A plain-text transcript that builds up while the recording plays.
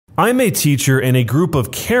I'm a teacher and a group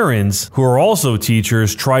of Karens who are also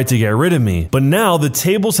teachers tried to get rid of me. But now the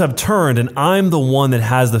tables have turned and I'm the one that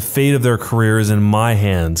has the fate of their careers in my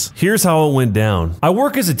hands. Here's how it went down. I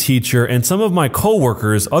work as a teacher and some of my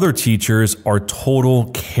coworkers, other teachers, are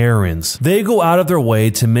total Karens. They go out of their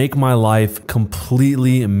way to make my life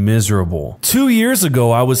completely miserable. 2 years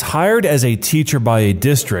ago, I was hired as a teacher by a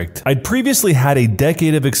district. I'd previously had a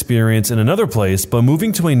decade of experience in another place, but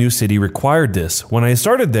moving to a new city required this. When I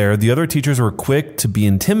started there, the other teachers were quick to be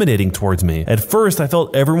intimidating towards me. At first, I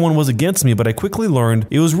felt everyone was against me, but I quickly learned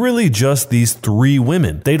it was really just these 3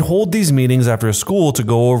 women. They'd hold these meetings after school to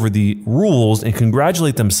go over the rules and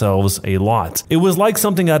congratulate themselves a lot. It was like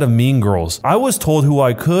something out of Mean Girls. I was told who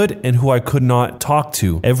I could and who I could not talk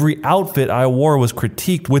to. Every outfit I wore was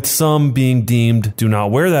critiqued, with some being deemed do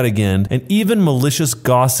not wear that again, and even malicious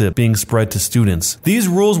gossip being spread to students. These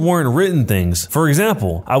rules weren't written things. For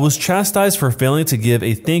example, I was chastised for failing to give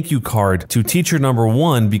a thank you card to teacher number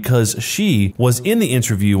 1 because she was in the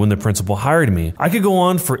interview when the principal hired me. I could go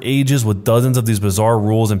on for ages with dozens of these bizarre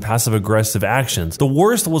rules and passive-aggressive actions. The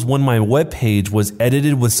worst was when my webpage was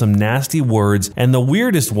edited with some nasty words, and the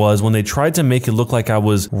weirdest was when they tried to make it look like I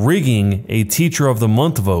was rigging a Teacher of the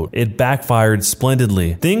Month vote. It backfired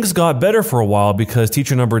splendidly. Things got better for a while because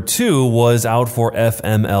teacher number 2 was out for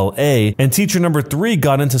FMLA, and teacher number 3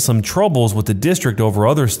 got into some troubles with the district over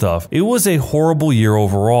other stuff. It was a horrible year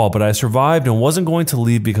overall, but I survived and wasn't going to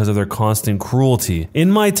leave because of their constant cruelty.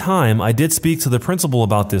 In my time, I did speak to the principal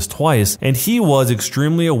about this twice, and he was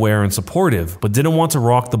extremely aware and supportive, but didn't want to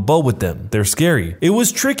rock the boat with them. They're scary. It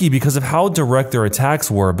was tricky because of how direct their attacks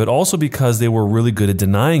were, but also because they were really good at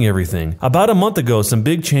denying everything. About a month ago, some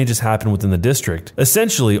big changes happened within the district.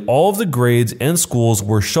 Essentially, all of the grades and schools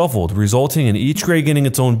were shuffled, resulting in each grade getting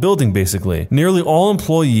its own building basically. Nearly all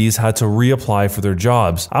employees had to reapply for their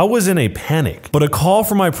jobs. I was in a panic, but a call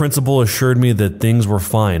from my principal assured me that things were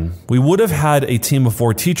fine. We would have had a team of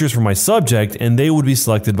 4 teachers for my subject, and they would be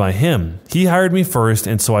selected by him. He hired me first,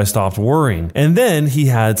 and so I stopped worrying. And then he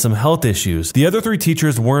had some health issues. The other 3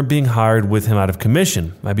 teachers weren't being hired with him out of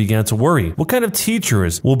commission. I began to worry. What kind of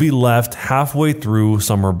teachers will be left halfway through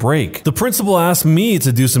summer break? The principal asked me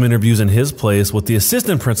to do some interviews in his place with the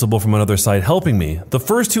assistant principal from another site helping me. The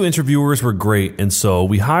first 2 interviewers were great, and so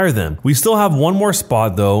we hired them. We still have one more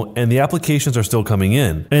spot though, and the applications are still coming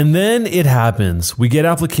in. And then it happens. We get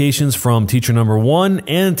applications from teacher number 1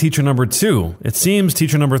 and teacher number 2. It seems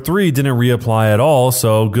teacher number 3 didn't reapply at all,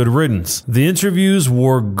 so good riddance. The interviews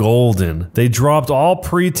were golden. They dropped all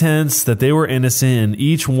pretense that they were innocent, and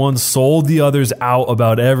each one sold the others out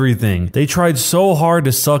about everything. They tried so hard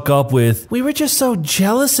to suck up with, "We were just so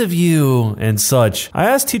jealous of you," and such. I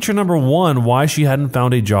asked teacher number 1 why she hadn't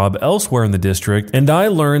found a job elsewhere in the district, and I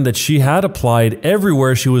learned that she had applied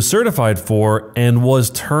everywhere she was certified for and was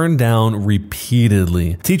turned down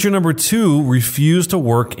repeatedly. Teacher number 2 refused to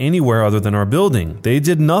work anywhere other than our building. They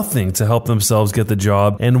did nothing to help themselves get the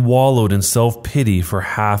job and wallowed in self-pity for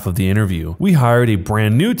half of the interview. We hired a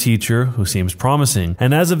brand new teacher who seems promising,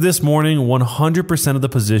 and as of this morning, 100% of the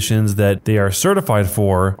positions that they are certified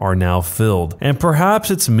for are now filled. And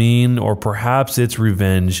perhaps it's mean or perhaps it's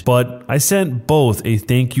revenge, but I sent both a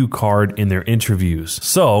thank you card in their interviews.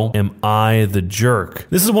 So, am I the jerk?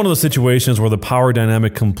 This is one of those situations where the power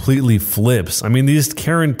dynamic completely flips. I mean, these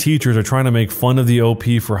Karen teachers are trying to make fun of the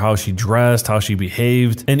OP for how she dressed, how she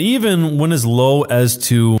behaved, and even went as low as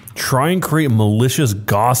to try and create malicious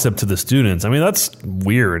gossip to the students. I mean, that's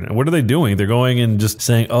weird. What are they doing? They're going and just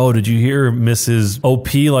saying, "Oh, did you hear Mrs.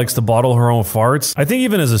 OP likes to bottle her own farts?" I think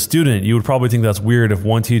even as a student, you would probably think that's weird if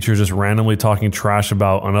one teacher is just randomly talking trash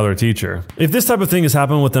about another teacher. If this type of thing is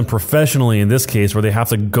happening with them professionally, in this case, where they have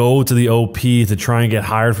to go to the OP to try and get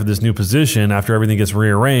hired for this new position after everything gets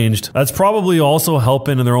rearranged, that's probably also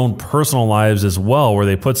helping in their own personal lives as well, where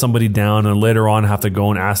they put somebody down and later on have to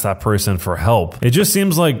go and ask that person for help. It just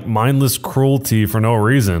seems like mindless cruelty for no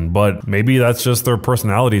reason, but maybe that's just their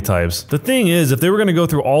personality types. The thing is, if they were going to go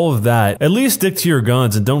through all of that, at least stick to your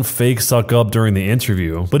guns and don't fake suck up during the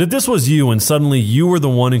interview. But if this was you and suddenly you were the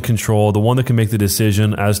one in control, the one that can make the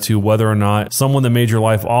decision as to whether or not someone that made your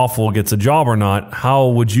life awful gets a job or not, how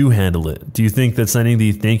would you handle it? Do you think that sending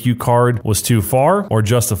the thank you card was too far or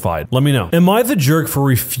justified? Let me know. Am I the jerk for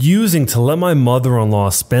refusing to let my mother-in-law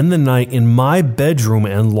spend the night in my bedroom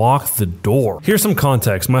and lock the door? Here's some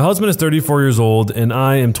context. My husband is 34 years old and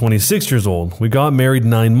I am 26 years old. We got married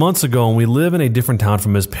 9 months ago and we live in a different town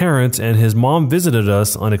from his parents, and his mom visited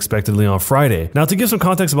us unexpectedly on Friday. Now, to give some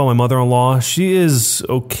context about my mother-in-law, she is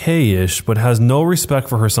okay-ish but has no respect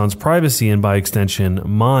for her son's privacy and by extension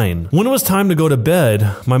mine. When it was time to go to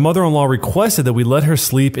bed, my mother-in-law requested that we let her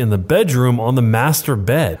sleep in the bedroom on the master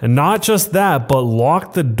bed. And not just that, but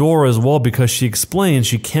locked the door as well because she explained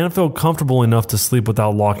she can't feel comfortable enough to sleep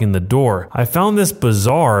without locking the door. I found this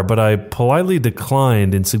bizarre, but I politely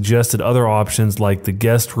declined and suggested other options like the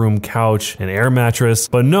guest room couch and air mattress.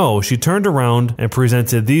 But no, she turned around and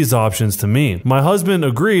presented these options to me. My husband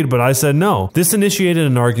agreed, but I said no. This initiated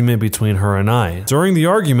an argument between her and I. During the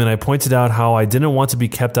argument, I pointed out how I didn't want to be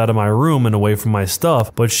kept out of my room and away from my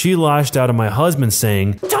stuff, but she lashed out at my husband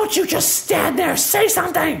saying, "Don't you just stand there, say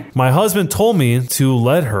something!" My husband told me to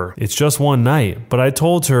let her. It's just one night, but I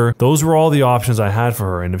told her those were all the options I had for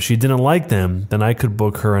her, and if she didn't like them, then I could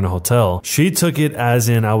book her in a hotel. She took it as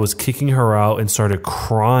in I was kicking her out and started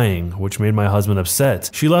crying, which made my husband upset.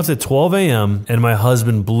 She left at 12 a.m. and my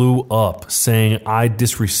husband blew up, saying I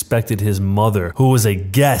disrespected his mother, who was a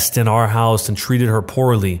guest in our house and treated her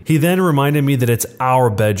poorly. He then reminded me that it's our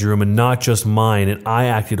bedroom and not just mine, and I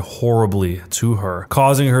acted horribly to her,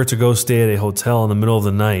 causing her to go stay at a hotel in the middle of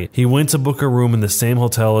the night. He went to book a room in the same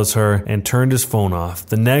hotel as her and turned his phone off.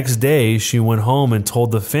 The next day, she went home and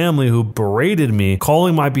told the family, who berated me,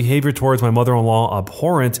 calling my behavior towards my mother-in-law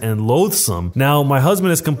abhorrent and loathsome. Now, my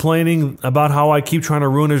husband is complaining about how I keep trying to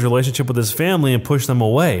ruin his relationship with his family and push them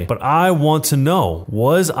away. But I want to know,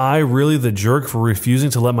 was I really the jerk for refusing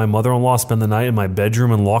to let my mother-in-law spend the night in my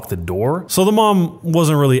bedroom and lock the door? So the mom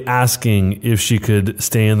wasn't really asking if she could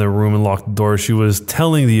stay in the room and lock the door. She was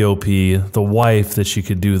telling the OP, the wife, that she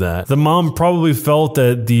could do that. The mom probably felt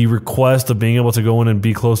that the request of being able to go in and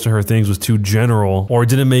be close to her things was too general or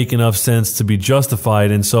didn't make enough sense to be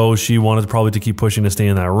justified, and so she wanted probably to keep pushing to stay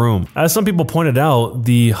in that room. As some people pointed out,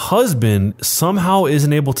 the husband somehow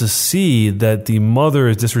isn't able to see that the mother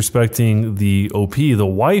is disrespecting the OP, the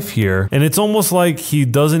wife here, and it's almost like he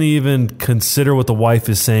doesn't even consider what the wife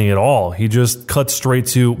is saying at all. He just cuts straight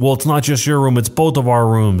to, well, it's not just your room, it's both of our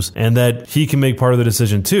rooms, and that he can make part of the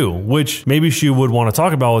decision too, which maybe she would want to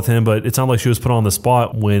talk about with him, but it sounded like she was put on the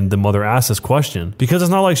spot when the mother asked this question. Because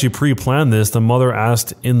it's not like she pre-planned this, the mother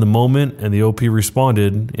asked in the moment and the OP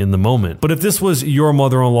responded in the moment. But if this was your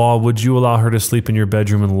mother-in-law, would you allow her to sleep in your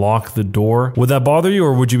bedroom and lock the door? Would that bother you,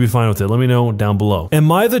 or would you be fine with it? Let me know down below.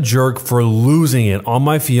 Am I the jerk for losing it on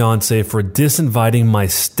my fiance for disinviting my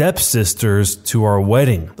stepsisters to our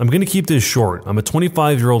wedding? I'm going to keep this short. I'm a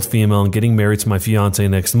 25-year-old female and getting married to my fiance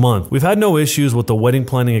next month. We've had no issues with the wedding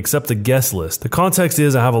planning except the guest list. The context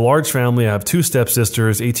is I have a large family. I have two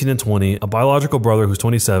stepsisters, 18 and 20, a biological brother who's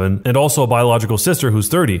 27, and also a biological sister who's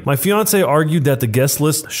 30. My fiance argued that the guest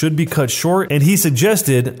list should be cut short, and he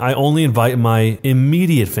suggested I only invite my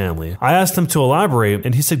immediate family. I asked him to elaborate,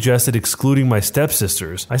 and he suggested excluding my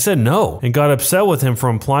stepsisters. I said no, and got upset with him for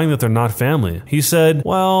implying that they're not family. He said,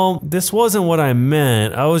 well, this wasn't what I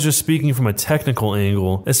meant. I was just speaking from a technical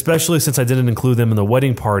angle, especially since I didn't include them in the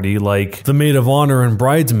wedding party, like the maid of honor and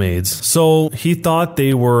bridesmaids. So he thought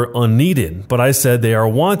they were unneeded, but I said they are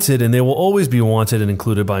wanted and they will always be wanted and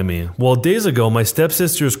included by me. Well, days ago, my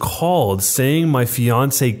stepsisters called saying my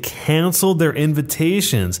fiance canceled their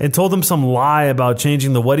invitations and told them some lie about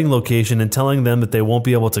changing the wedding location and telling them that they won't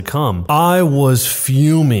be able to come. I was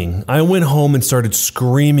fuming. I went home and started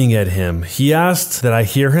screaming at him. He asked that I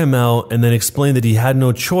hear him out and then explained that he had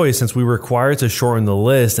no choice since we were required to shorten the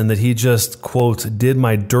list and that he just, quote, did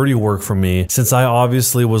my dirty work for me since I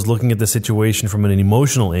obviously was looking at the situation from an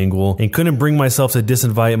emotional angle and couldn't bring myself to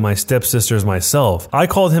disinvite my stepsisters myself. I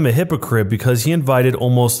called him a hypocrite because he invited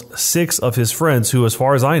almost 6 of his friends who, as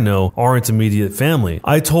far as I know, aren't immediate family.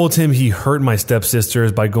 I told him he hurt my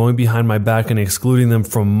stepsisters by going behind my back and excluding them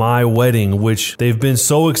from my wedding, which they've been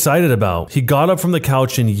so excited about. He got up from the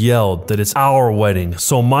couch and yelled that it's our wedding,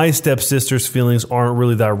 so my stepsisters' feelings aren't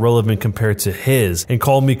really that relevant compared to his, and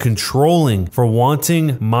called me controlling for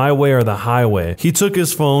wanting my way or the highway. He took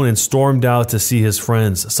his phone and stormed out to see his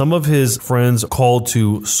friends. Some of his friends called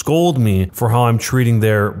to scold me for how I'm treating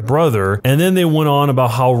their brother, and then they went on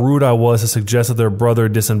about how rude I was to suggest that their brother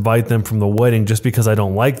disinvite them from the wedding just because I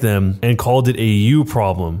don't like them, and called it a you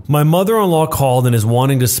problem. My mother-in-law called and is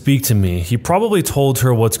wanting to speak to me. He probably told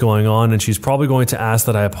her what's going on, and she's probably going to ask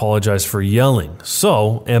that I apologize for yelling.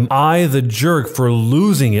 So, am I the jerk for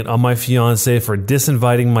losing it on my fiance for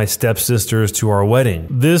disinviting my stepsisters to our wedding?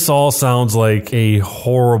 This all sounds like a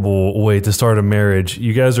horrible way to start a marriage.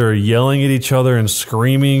 You guys are yelling at each other and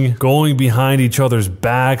screaming, going behind each other's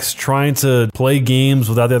backs, trying to play games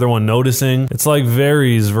without the other one noticing. It's like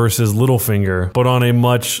Varys versus Littlefinger, but on a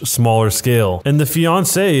much smaller scale. And the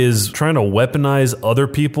fiance is trying to weaponize other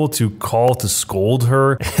people to call to scold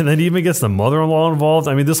her, and then even gets the mother-in-law involved.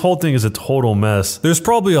 I mean, this whole thing is a total mess. There's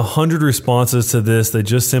probably 100 responses to this that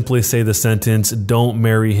just simply say the sentence, "Don't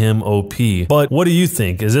marry him, OP." But what do you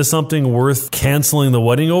think? Is this something worth canceling the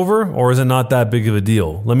wedding over, or is it not that big of a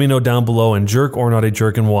deal? Let me know down below, and jerk or not a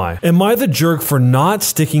jerk, and why. Am I the jerk for not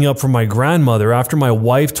sticking up for my grandmother after my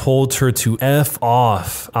wife told her to F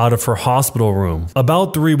off out of her hospital room?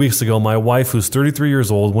 About 3 weeks ago, my wife, who's 33 years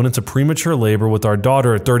old, went into premature labor with our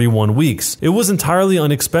daughter at 31 weeks. It was entirely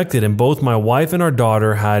unexpected, and both my wife and our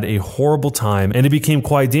daughter had a horrible time, and it became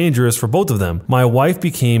quite dangerous for both of them. My wife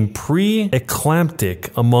became pre-eclamptic,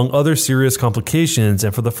 among other serious complications,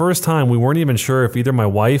 and for the first time, we weren't even sure if either my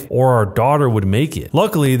wife or our daughter would make it.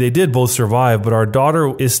 Luckily, they did both survive, but our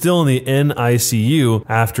daughter is still in the NICU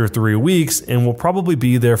after 3 weeks and will probably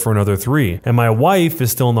be there for another 3. And my wife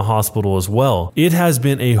is still in the hospital as well. It has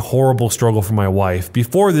been a horrible struggle for my wife.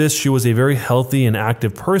 Before this, she was a very healthy and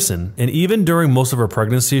active person, and even during most of her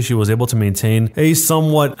pregnancy, she was able to maintain a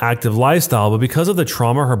somewhat active lifestyle, but because of the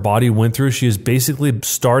trauma her body went through, she is basically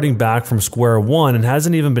starting back from square one and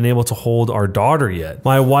hasn't even been able to hold our daughter yet.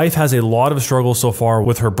 My wife has a lot of struggles so far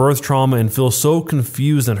with her birth trauma and feels so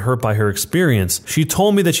confused and hurt by her experience. She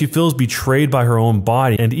told me that she feels betrayed by her own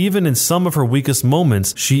body, and even in some of her weakest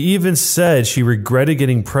moments, she even said she regretted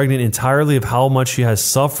getting pregnant entirely of how much she has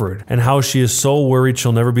suffered and how she is so worried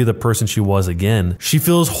she'll never be the person she was again. She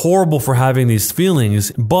feels horrible for having these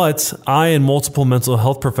feelings, but I and multiple mental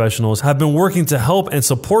health professionals have been working to help and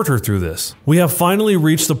support her through this. We have finally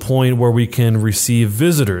reached the point where we can receive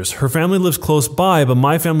visitors. Her family lives close by, but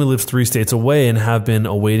my family lives 3 states away and have been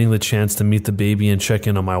awaiting the chance to meet the baby and check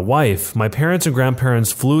in on my wife. My parents and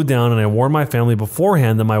grandparents flew down, and I warned my family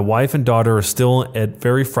beforehand that my wife and daughter are still at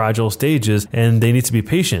very fragile stages and they need to be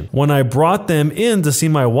patient. When I brought them in to see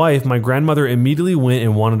my wife, my grandmother immediately went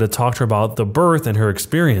and wanted to talk to her about the birth and her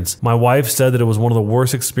experience. My wife said that it was one of the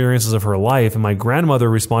worst experiences of her life, and my grandmother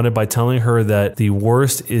responded by telling her that the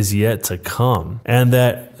worst is yet to come and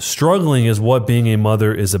that struggling is what being a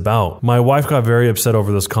mother is about. My wife got very upset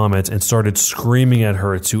over those comments and started screaming at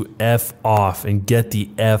her to F off and get the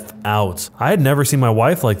F out. I had never seen my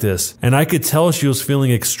wife like this, and I could tell she was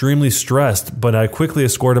feeling extremely stressed, but I quickly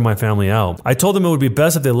escorted my family out. I told them it would be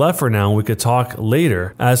best if they left for now and we could talk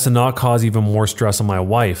later, as to not cause even more stress on my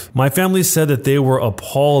wife. My family said that they were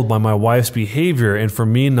appalled by my wife's behavior and for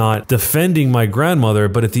me not defending my grandmother,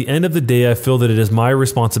 but at the end of the day, I feel that it is my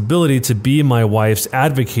responsibility to be my wife's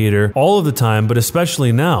advocate all of the time, but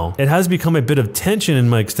especially now. It has become a bit of tension in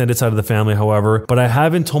my extended side of the family, however, but I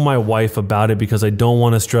haven't told my wife about it because I don't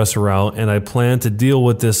want to stress her out, and I plan to deal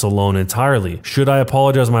with this alone entirely. Should I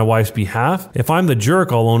apologize on my wife's behalf? If I'm the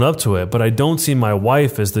jerk, I'll own up to it, but I don't see my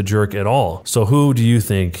wife as the jerk at all. So who do you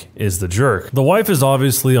think is the jerk? The wife is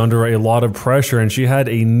obviously under a lot of pressure, and she had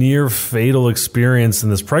a near fatal experience in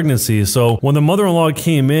this pregnancy, so when the mother-in-law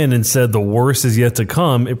came in and said the worst is yet to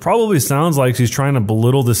come, it probably sounds like she's trying to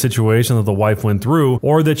belittle the situation that the wife went through,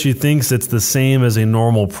 or that she thinks it's the same as a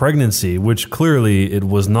normal pregnancy, which clearly it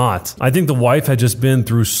was not. I think the wife had just been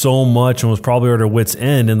through so much and was probably at her wit's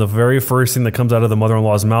end, and the very first thing that comes out of the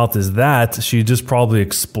mother-in-law's mouth is that she just probably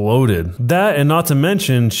exploded. That, and not to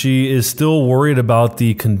mention, she is still worried about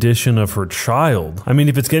the condition of her child. I mean,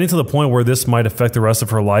 if it's getting to the point where this might affect the rest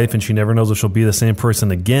of her life and she never knows if she'll be the same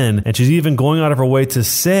person again, and she's even going out of her way to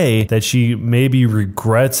say that she maybe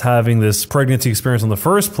regrets having this pregnancy experience in the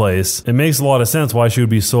first place, it makes a lot of sense why she would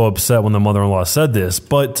be so upset when the mother-in-law said this.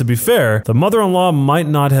 But to be fair, the mother-in-law might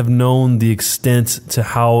not have known the extent to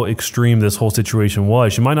how extreme this whole situation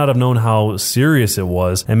was. She might not have known how serious it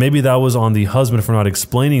was, and maybe that was on the husband for not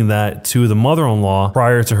explaining that to the mother-in-law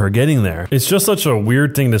prior to her getting there. It's just such a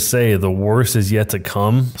weird thing to say, the worst is yet to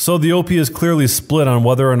come. So the OP is clearly split on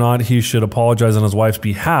whether or not he should apologize on his wife's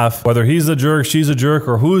behalf, whether he's a jerk, she's a jerk,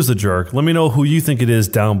 or who is the jerk. Let me know who you think it is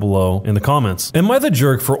down below in the comments. Am I the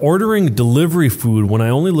jerk for ordering delivery food when I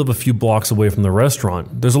only live a few blocks away from the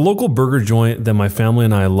restaurant? There's a local burger joint that my family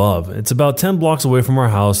and I love. It's about 10 blocks away from our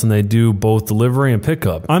house, and they do both delivery and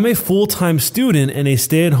pickup. I'm a full-time student and a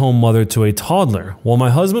stay-at-home mother to a toddler, while my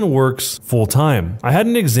husband works full-time. I had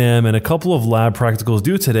an exam and a couple of lab practicals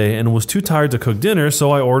due today and was too tired to cook dinner,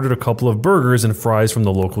 so I ordered a couple of burgers and fries from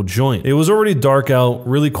the local joint. It was already dark out,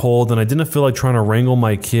 really cold, and I didn't feel like trying to wrangle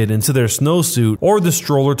my kid into their snowsuit or the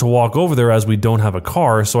stroller to walk over there as we don't have a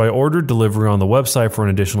car, so I ordered delivery on the website for an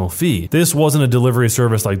additional fee. This wasn't a delivery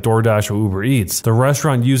service like DoorDash or Uber Eats. The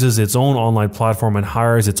restaurant uses its own online platform and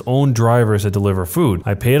hires its own drivers to deliver food.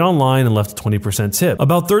 I paid online and left a 20% tip.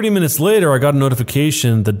 About 30 minutes later, I got a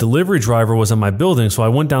notification the delivery driver was in my building, so I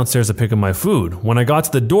went downstairs to pick up my food. When I got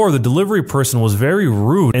to the door, the delivery person was very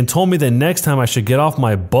rude and told me that next time I should get off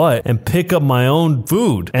my butt and pick up my own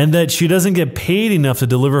food, and that she doesn't get paid enough to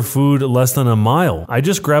deliver food less than a mile. I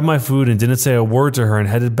just grabbed my food and didn't say a word to her and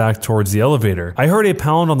headed back towards the elevator. I heard a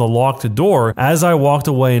pound on the locked door as I walked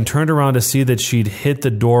away and turned around to see see that she'd hit the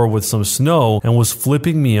door with some snow and was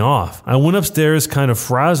flipping me off. I went upstairs kind of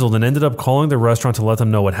frazzled and ended up calling the restaurant to let them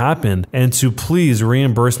know what happened and to please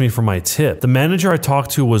reimburse me for my tip. The manager I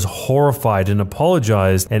talked to was horrified and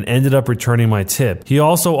apologized and ended up returning my tip. He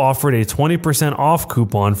also offered a 20% off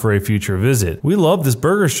coupon for a future visit. We love this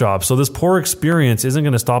burger shop, so this poor experience isn't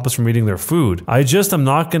going to stop us from eating their food. I just am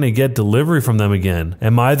not going to get delivery from them again.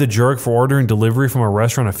 Am I the jerk for ordering delivery from a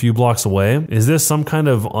restaurant a few blocks away? Is this some kind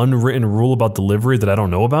of unwritten rule about delivery that I don't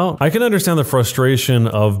know about? I can understand the frustration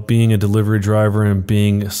of being a delivery driver and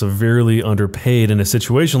being severely underpaid in a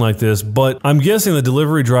situation like this, but I'm guessing the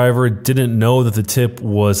delivery driver didn't know that the tip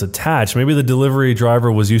was attached. Maybe the delivery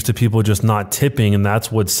driver was used to people just not tipping, and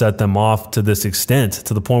that's what set them off to this extent,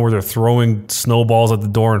 to the point where they're throwing snowballs at the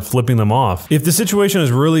door and flipping them off. If the situation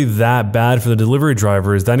is really that bad for the delivery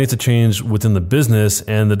drivers, that needs to change within the business,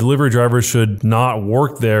 and the delivery drivers should not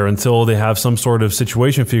work there until they have some sort of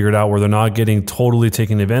situation figured out where they're not getting totally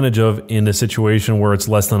taken advantage of in a situation where it's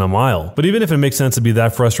less than a mile. But even if it makes sense to be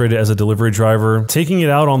that frustrated as a delivery driver, taking it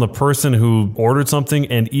out on the person who ordered something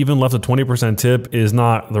and even left a 20% tip is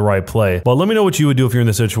not the right play. But let me know what you would do if you're in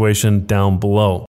this situation down below.